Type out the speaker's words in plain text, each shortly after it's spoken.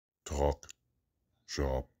talk,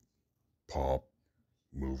 shop, pop,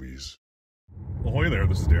 movies. Ahoy there,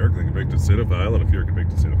 this is Derek, the Convicted Cinephile, and if you're a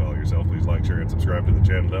Convicted Cinephile yourself, please like, share, and subscribe to the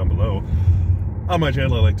channel down below. On my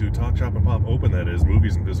channel, I like to talk, shop, and pop open, that is,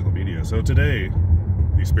 movies and physical media. So today,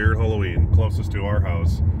 the Spirit Halloween, closest to our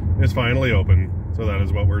house, is finally open, so that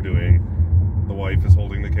is what we're doing. The wife is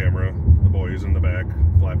holding the camera, the boys in the back,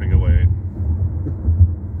 flapping away.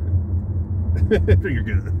 You're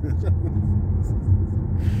good.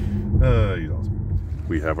 He's awesome.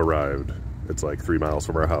 We have arrived. It's like 3 miles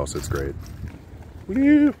from our house. It's great.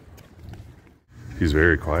 Woo! He's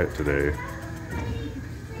very quiet today.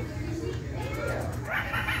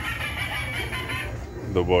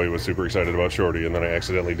 The boy was super excited about Shorty, and then I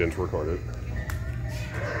accidentally didn't record it.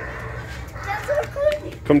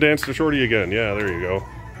 Come dance to Shorty again. Yeah, there you go.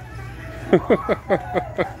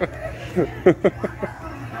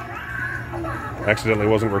 Accidentally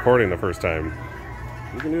wasn't recording the first time.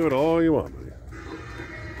 You can do it all you want, buddy.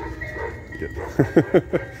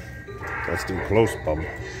 That's too close, bum.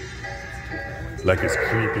 Like his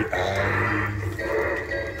creepy eyes.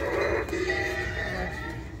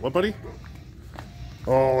 What, buddy?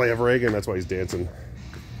 Oh, they have Reagan. That's why he's dancing.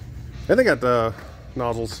 And they got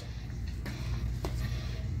nozzles.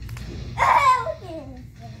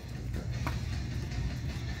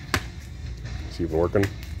 Is he even working?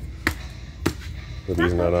 Maybe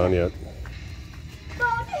he's not on yet.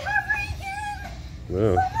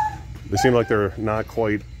 Yeah. They seem like they're not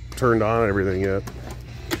quite turned on and everything yet.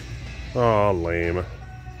 Oh, lame.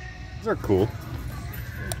 These are cool.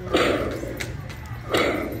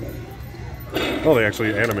 Oh, they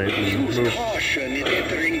actually animate and move. Caution in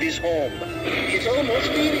entering this home. It's almost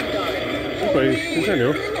feeding time. Okay,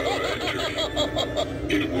 continue.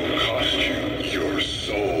 It will cost you your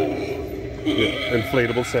soul. Yeah,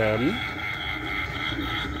 inflatable Sam.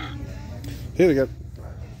 Hey, they got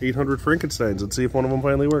 800 Frankensteins. Let's see if one of them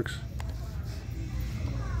finally works.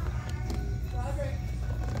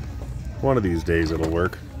 One of these days it'll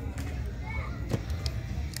work.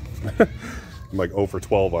 I'm like 0 for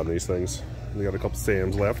 12 on these things. They got a couple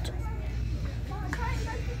Sams left.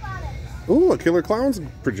 Ooh, a Killer Clowns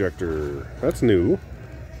projector. That's new.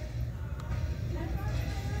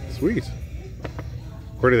 Sweet.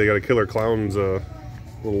 Already they got a Killer Clowns little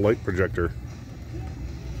light projector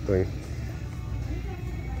thing.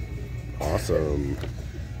 Awesome.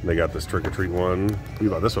 They got this Trick or Treat one. We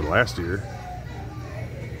bought this one last year.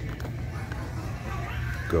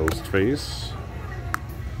 Ghostface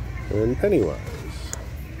and Pennywise.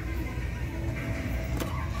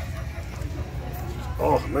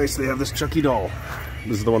 Oh, nice. They have this Chucky doll.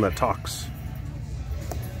 This is the one that talks.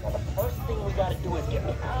 Well, the first thing we gotta do is get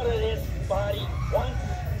me out of this body once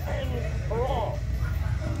and for all.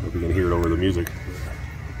 Hope you can hear it over the music.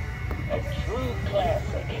 A true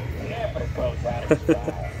classic. Never goes out of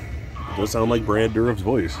style. It does sound like Brad Dourif's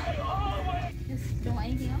voice.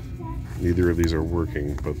 Neither of these are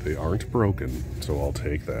working, but they aren't broken, so I'll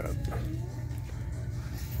take that.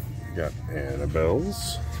 Got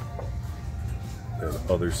Annabelle's and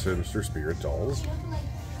other Sinister Spirit dolls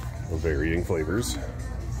of varying flavors.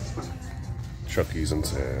 Chucky's and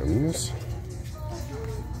Sam's.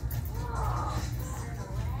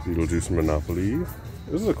 Beetlejuice Monopoly.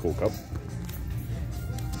 This is a cool cup.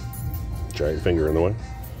 Giant finger in the way.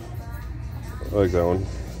 I like that one.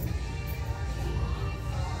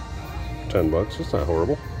 $10. It's not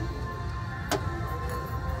horrible.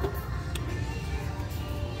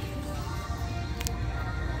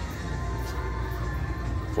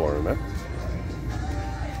 Floor mat.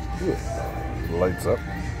 Lights up.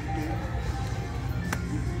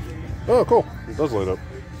 Oh, cool. It does light up.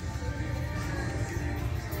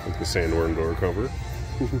 Like the sandworm door cover.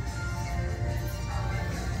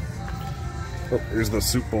 Oh, here's the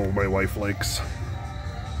soup bowl my wife likes.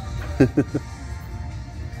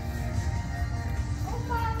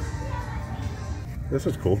 This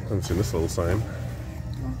is cool. I haven't seen this little sign.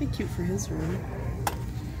 That'd be cute for his room.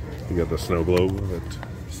 You got the snow globe that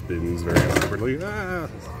spins very awkwardly. Ah!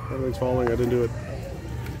 Everything's falling. I didn't do it.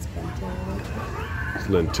 It's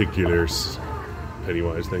lenticular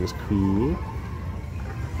Pennywise things. Cool.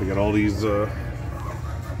 They got all these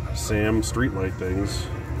Sam streetlight things.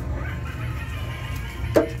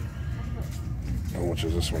 How much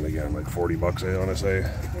is this one again? Like 40 bucks, I want to say.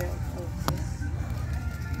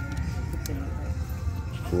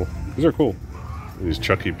 Cool. These are cool. These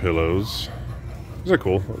Chucky pillows. These are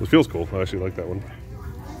cool. It feels cool. I actually like that one.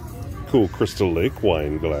 Cool Crystal Lake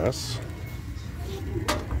wine glass.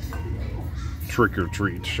 Trick or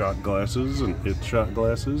Treat shot glasses and It shot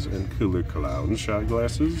glasses and Killer Clown shot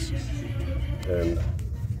glasses. And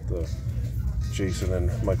the Jason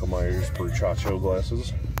and Michael Myers Bruchacho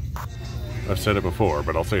glasses. I've said it before,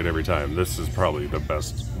 but I'll say it every time. This is probably the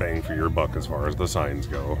best bang for your buck as far as the signs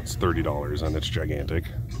go. It's $30 and it's gigantic.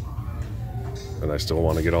 And I still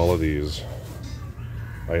want to get all of these.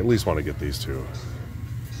 I at least want to get these two.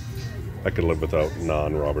 I could live without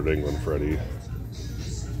non-Robert Englund Freddy.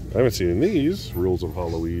 I haven't seen these. Rules of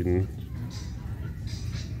Halloween.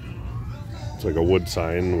 It's like a wood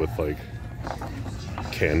sign with like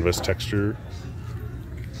canvas texture.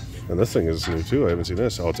 And this thing is new too. I haven't seen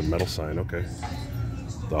this. Oh, it's a metal sign. Okay.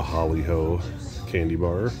 The Holly Ho candy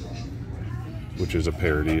bar, which is a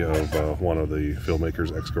parody of one of the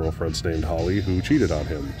filmmaker's ex-girlfriends named Holly who cheated on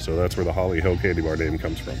him. So that's where the Holly Ho candy bar name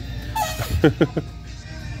comes from.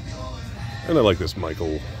 And I like this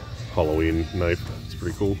Michael Halloween knife. It's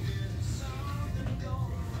pretty cool.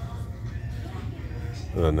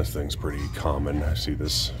 And this thing's pretty common. I see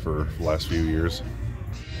this for the last few years.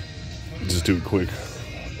 Just do a quick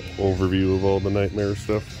overview of all the Nightmare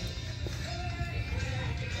stuff.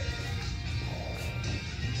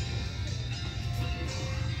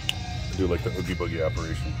 I do like the Oogie Boogie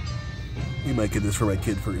operation. We might get this for my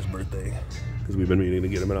kid for his birthday, because we've been meaning to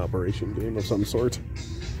get him an operation game of some sort.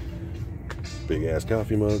 Big ass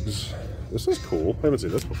coffee mugs. This is cool. I haven't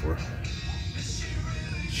seen this before.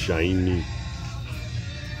 Shiny.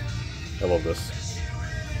 I love this.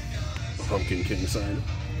 Pumpkin King sign.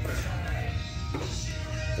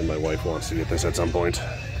 And my wife wants to get this at some point.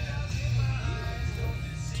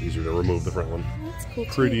 It's easier to remove the front one. That's cool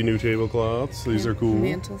too. Pretty new tablecloths. These are cool.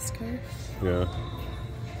 Mantle scarf. Yeah.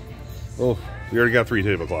 Oh, we already got 3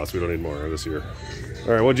 tablecloths. We don't need more this year.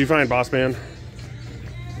 Alright, what'd you find, boss man?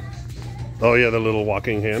 Oh yeah, the little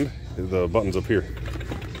walking hand. The button's up here.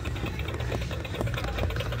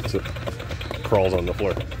 So it crawls on the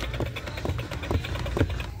floor.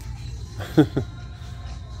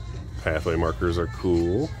 Pathway markers are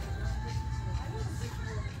cool.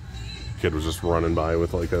 Kid was just running by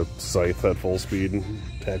with like a scythe at full speed and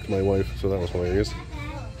attacked my wife, so that was hilarious.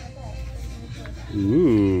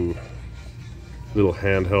 Ooh. Little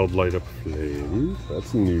handheld light up flame.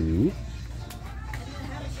 That's new.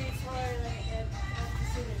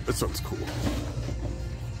 This one's cool.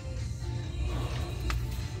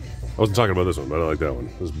 I wasn't talking about this one, but I like that one.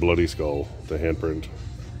 This bloody skull, the handprint.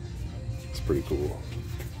 It's pretty cool.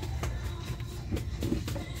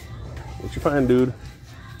 What you find, dude?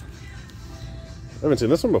 I haven't seen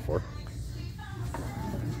this one before.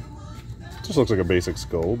 Just looks like a basic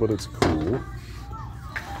skull, but it's cool.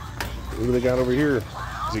 What do they got over here?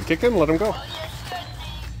 Is he kicking? Let him go.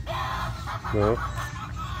 No.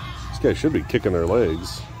 These guys should be kicking their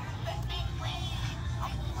legs.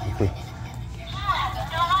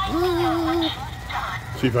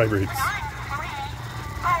 She vibrates.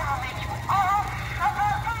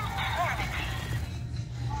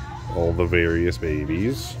 All the various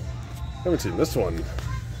babies. I haven't seen this one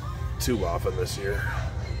too often this year.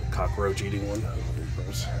 Cockroach eating one.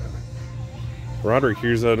 Gross. Roderick,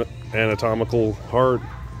 here's an anatomical heart.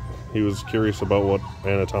 He was curious about what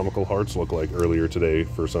anatomical hearts look like earlier today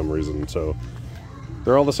for some reason, so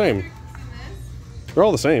they're all the same. They're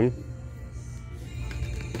all the same.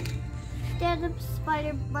 There's a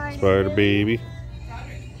spider bite. Spider baby.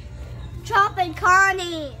 Chop and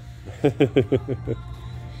Connie.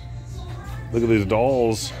 Look at these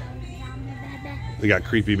dolls. They got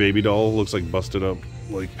creepy baby doll. Looks like busted up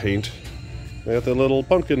like paint. They got the little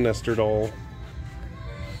pumpkin nester doll.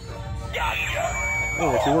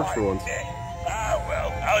 Oh, she works for once. Ah,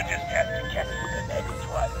 well, I'll just have to get to the next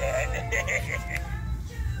one then.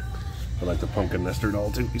 I like the pumpkin nester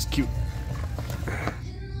doll too. He's cute.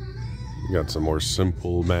 Got some more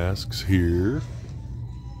simple masks here.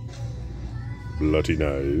 Bloody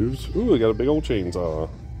knives. Ooh, I got a big old chainsaw.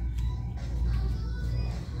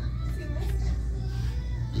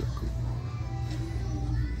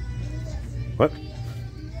 What?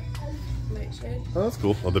 Nightshade. Oh, that's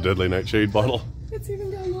cool. Oh, the Deadly Nightshade bottle. It's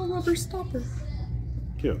even got a little rubber stopper.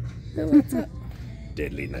 Cute. It lights up.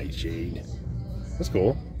 Deadly Nightshade. That's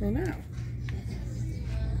cool. I know.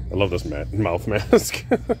 I love this mouth mask.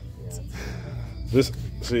 This,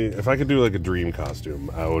 see, if I could do like a dream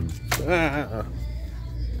costume, I would.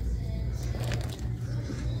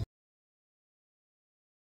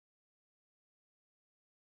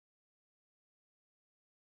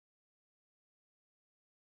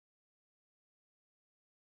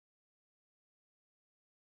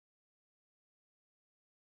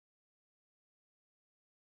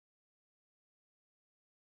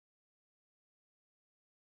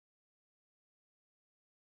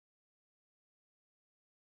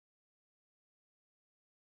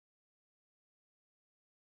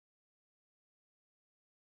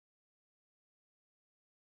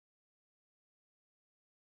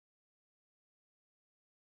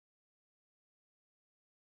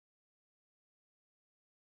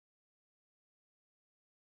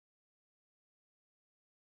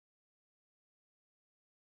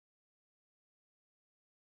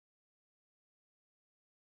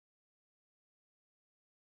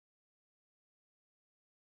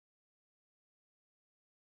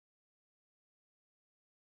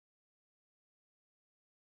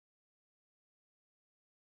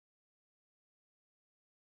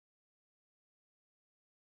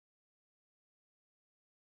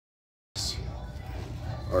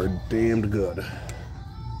 are damned good.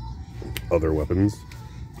 Other weapons.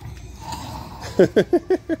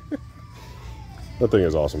 That thing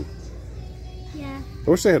is awesome. Yeah. I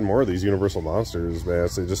wish they had more of these Universal Monsters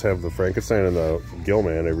masks. They just have the Frankenstein and the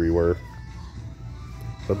Gillman everywhere.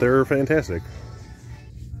 But they're fantastic.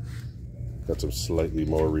 Got some slightly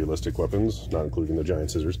more realistic weapons, not including the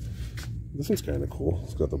giant scissors. This one's kind of cool.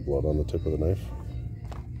 It's got the blood on the tip of the knife.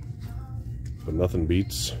 But nothing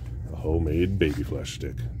beats a homemade baby flesh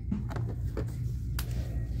stick.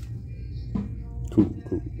 Cool,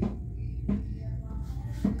 cool.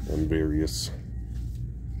 And various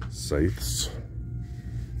scythes,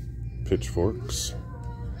 pitchforks,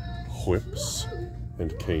 whips,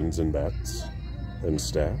 and canes and bats, and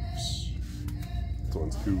staffs. This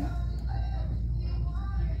one's cool.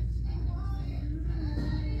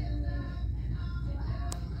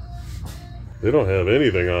 They don't have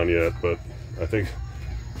anything on yet, but I think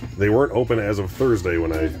they weren't open as of Thursday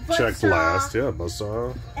when I checked last. Yeah,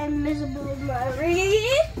 Buzzsaw. Invisible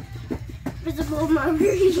Marie. Invisible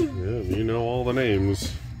Marie. Yeah, you know all the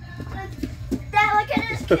names. Dad, look at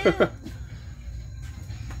this tube.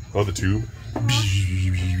 Oh, the tube. I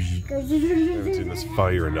haven't seen this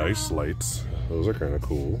fire and ice lights. Those are kind of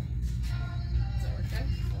cool.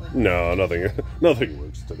 No, nothing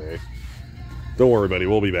works today. Don't worry, buddy.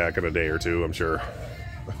 We'll be back in a day or two, I'm sure.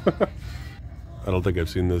 I don't think I've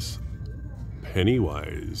seen this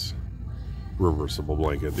Pennywise reversible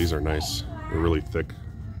blanket. These are nice. They're really thick.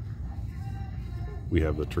 We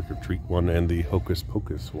have the Trick or Treat one and the Hocus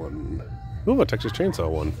Pocus one. Oh, a Texas Chainsaw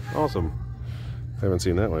one. Awesome. Haven't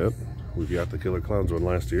seen that one yet. We've got the Killer Clowns one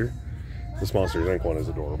last year. This Monsters Inc. one is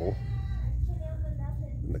adorable.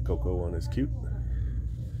 And the Coco one is cute.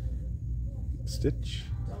 Stitch.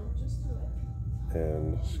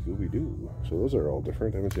 And Scooby-Doo. So those are all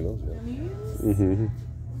different. I haven't seen those yet. Mm-hmm.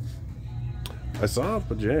 I saw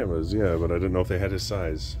pajamas, yeah, but I didn't know if they had his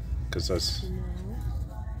size. Because that's...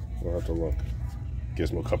 We'll have to look.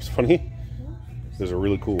 Gizmo Cup's funny. There's a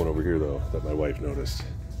really cool one over here, though, that my wife noticed.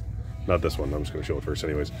 Not this one. I'm just going to show it first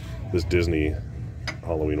anyways. This Disney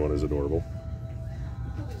Halloween one is adorable.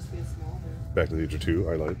 Back to the Future 2,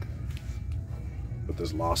 I like. But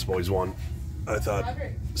this Lost Boys one, I thought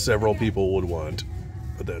several people would want,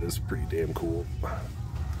 but that is pretty damn cool.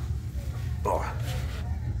 Oh,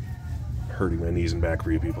 hurting my knees and back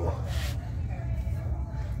for you people.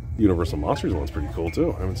 Universal Monsters one's pretty cool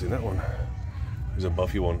too. I haven't seen that one. There's a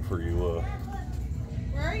Buffy one for you,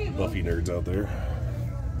 Buffy nerds out there.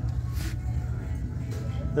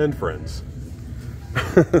 And Friends.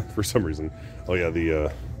 For some reason. Oh yeah,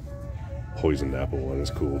 the Poisoned Apple one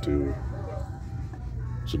is cool too.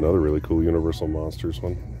 It's another really cool Universal Monsters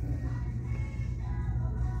one.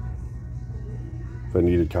 If I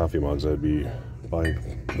needed coffee mugs, I'd be buying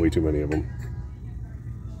way too many of them.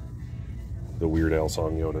 The Weird Al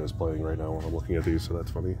song Yoda is playing right now while I'm looking at these, so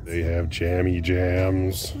that's funny. They have jammy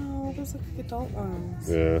jams. Oh, those look like adult ones.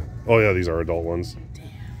 Yeah. Oh yeah, these are adult ones.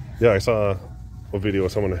 Yeah, I saw a video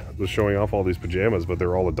of someone was showing off all these pajamas, but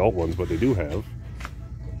they're all adult ones, but they do have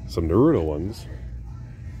some Naruto ones.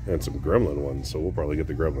 And some Gremlin ones, so we'll probably get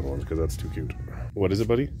the Gremlin ones because that's too cute. What is it,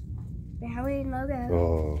 buddy? The Halloween logo.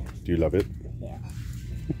 Oh, do you love it? Yeah.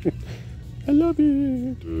 I love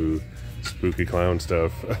it. Ooh, spooky clown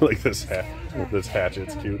stuff. I like this hat. This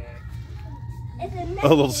hatchet's cute. It's a A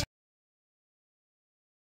little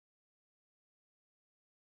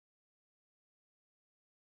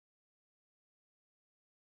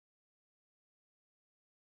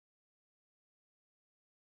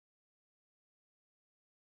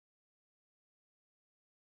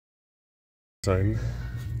sign.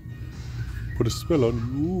 Put a spell on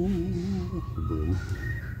you. Boom.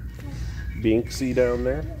 Binksy down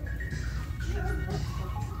there.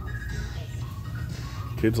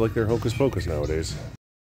 Kids like their Hocus Pocus nowadays.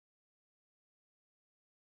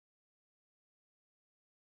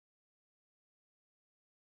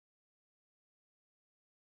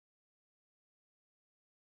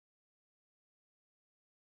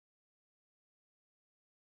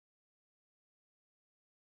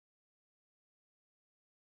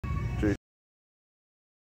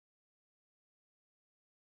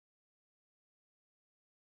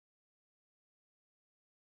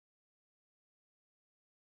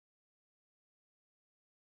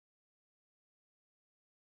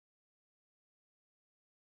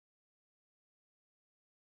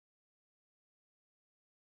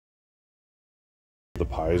 The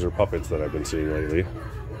pies are puppets that I've been seeing lately.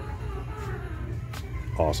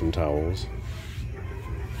 Awesome towels.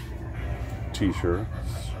 T-shirts.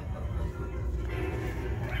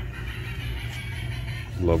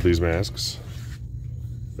 Love these masks.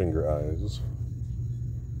 Finger eyes.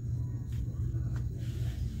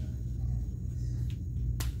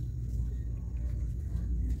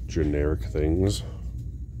 generic things.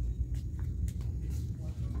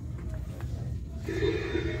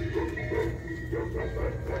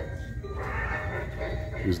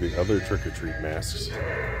 Here's the other trick-or-treat masks.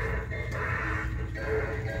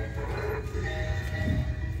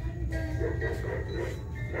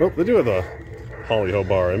 Oh, they do have the Holly Ho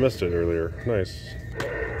bar. I missed it earlier. Nice.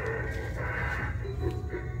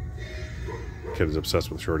 Kid is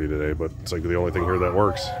obsessed with Shorty today, but it's like the only thing here that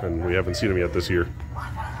works, and we haven't seen him yet this year.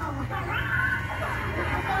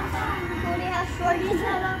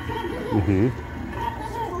 Mm-hmm.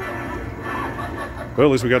 Well,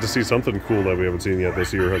 at least we got to see something cool that we haven't seen yet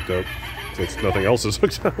this year hooked up, since nothing else is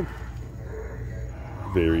hooked up.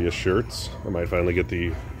 Various shirts. I might finally get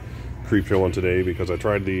the Creepshow one today because I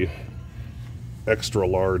tried the extra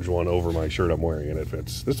large one over my shirt I'm wearing and it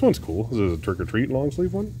fits. This one's cool. This is a trick-or-treat long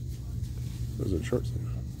sleeve one. Or is it short sleeve?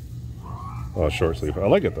 Oh, short sleeve. I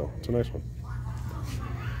like it though. It's a nice one.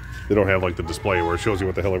 They don't have like the display where it shows you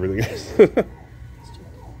what the hell everything is.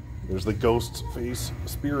 There's the ghost face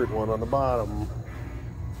spirit one on the bottom.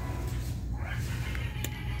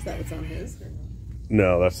 Is that what's on his?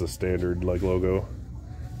 No, that's the standard like logo.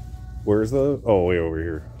 Where's the... Oh, way over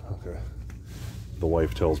here. Okay. The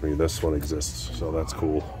wife tells me this one exists, so that's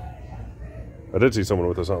cool. I did see someone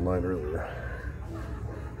with this online earlier.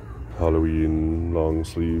 Halloween long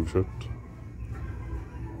sleeve shirt.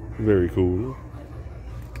 Very cool.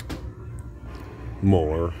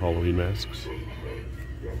 More Halloween masks.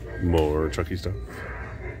 More Chucky stuff.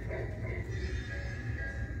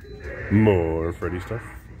 More Freddy stuff.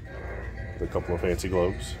 A couple of fancy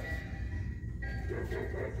gloves.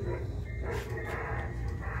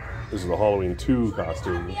 This is the Halloween 2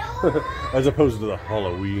 costume, as opposed to the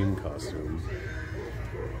Halloween costume.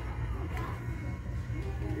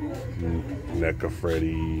 NECA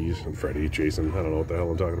Freddy, Jason. I don't know what the hell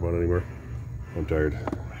I'm talking about anymore. I'm tired.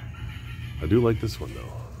 I do like this one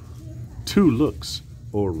though. 2 looks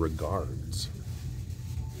or regards.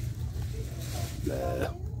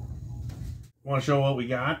 Blah. Want to show what we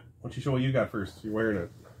got? Why don't you show what you got first? You're wearing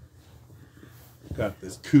it. Got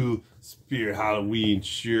this cool Spirit Halloween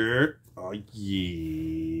shirt. Oh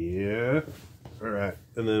yeah. Alright.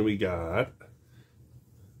 And then we got...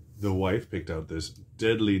 The wife picked out this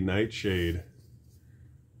Deadly Nightshade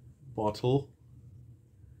bottle.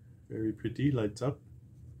 Very pretty. Lights up.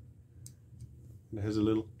 And it has a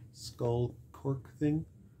little skull cork thing.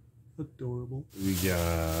 Adorable. We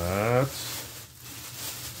got...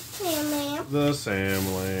 Sam lamp. The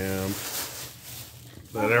Sam lamp.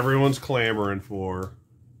 That everyone's clamoring for.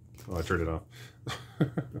 Oh, I turned it off.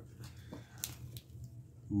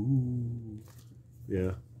 Ooh.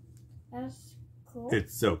 Yeah. That's cool.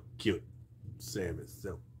 It's so cute. Sam is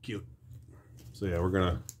so cute. So yeah, we're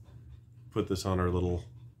gonna put this on our little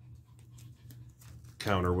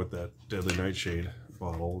counter with that Deadly Nightshade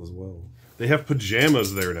bottle as well. They have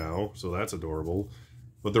pajamas there now, so that's adorable.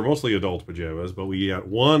 But they're mostly adult pajamas, but we got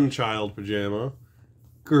one child pajama.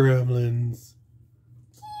 Gremlins.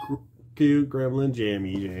 Cute gremlin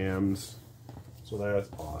jammy jams. So that's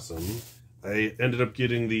awesome. I ended up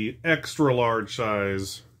getting the extra large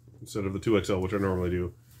size instead of the 2XL, which I normally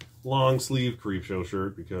do. Long sleeve Creepshow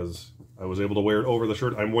shirt because I was able to wear it over the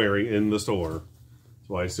shirt I'm wearing in the store.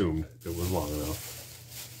 So I assumed it was long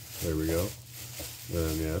enough. There we go.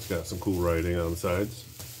 And yeah, it's got some cool writing on the sides.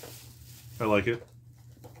 I like it.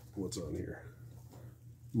 What's on here?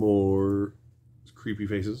 More creepy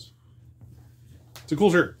faces. It's a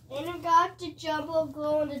cool shirt. And I got the Jumbo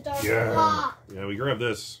glow in the dark Yeah. Yeah, we grabbed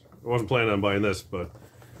this. I wasn't planning on buying this, but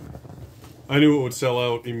I knew it would sell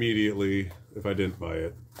out immediately if I didn't buy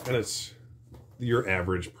it. And it's your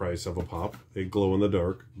average price of a pop. A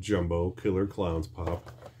glow-in-the-dark Jumbo Killer Clowns pop.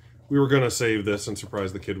 We were going to save this and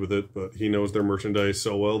surprise the kid with it, but he knows their merchandise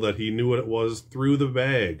so well that he knew what it was through the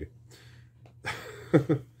bag.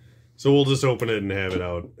 So we'll just open it and have it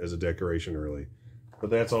out as a decoration early. But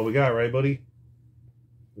that's all we got, right, buddy?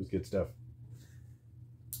 Let's get stuff.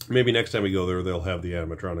 Maybe next time we go there, they'll have the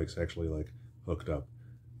animatronics actually, like, hooked up.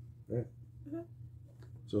 All right.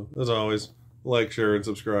 So, as always, like, share, and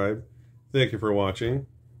subscribe. Thank you for watching.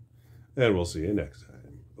 And we'll see you next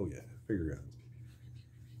time. Oh, yeah. Finger guns.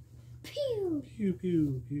 Pew. Pew,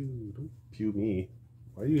 pew, pew. Don't pew me.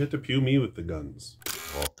 Why do you have to pew me with the guns?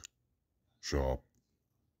 Talk, shop,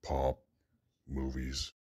 pop,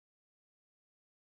 movies.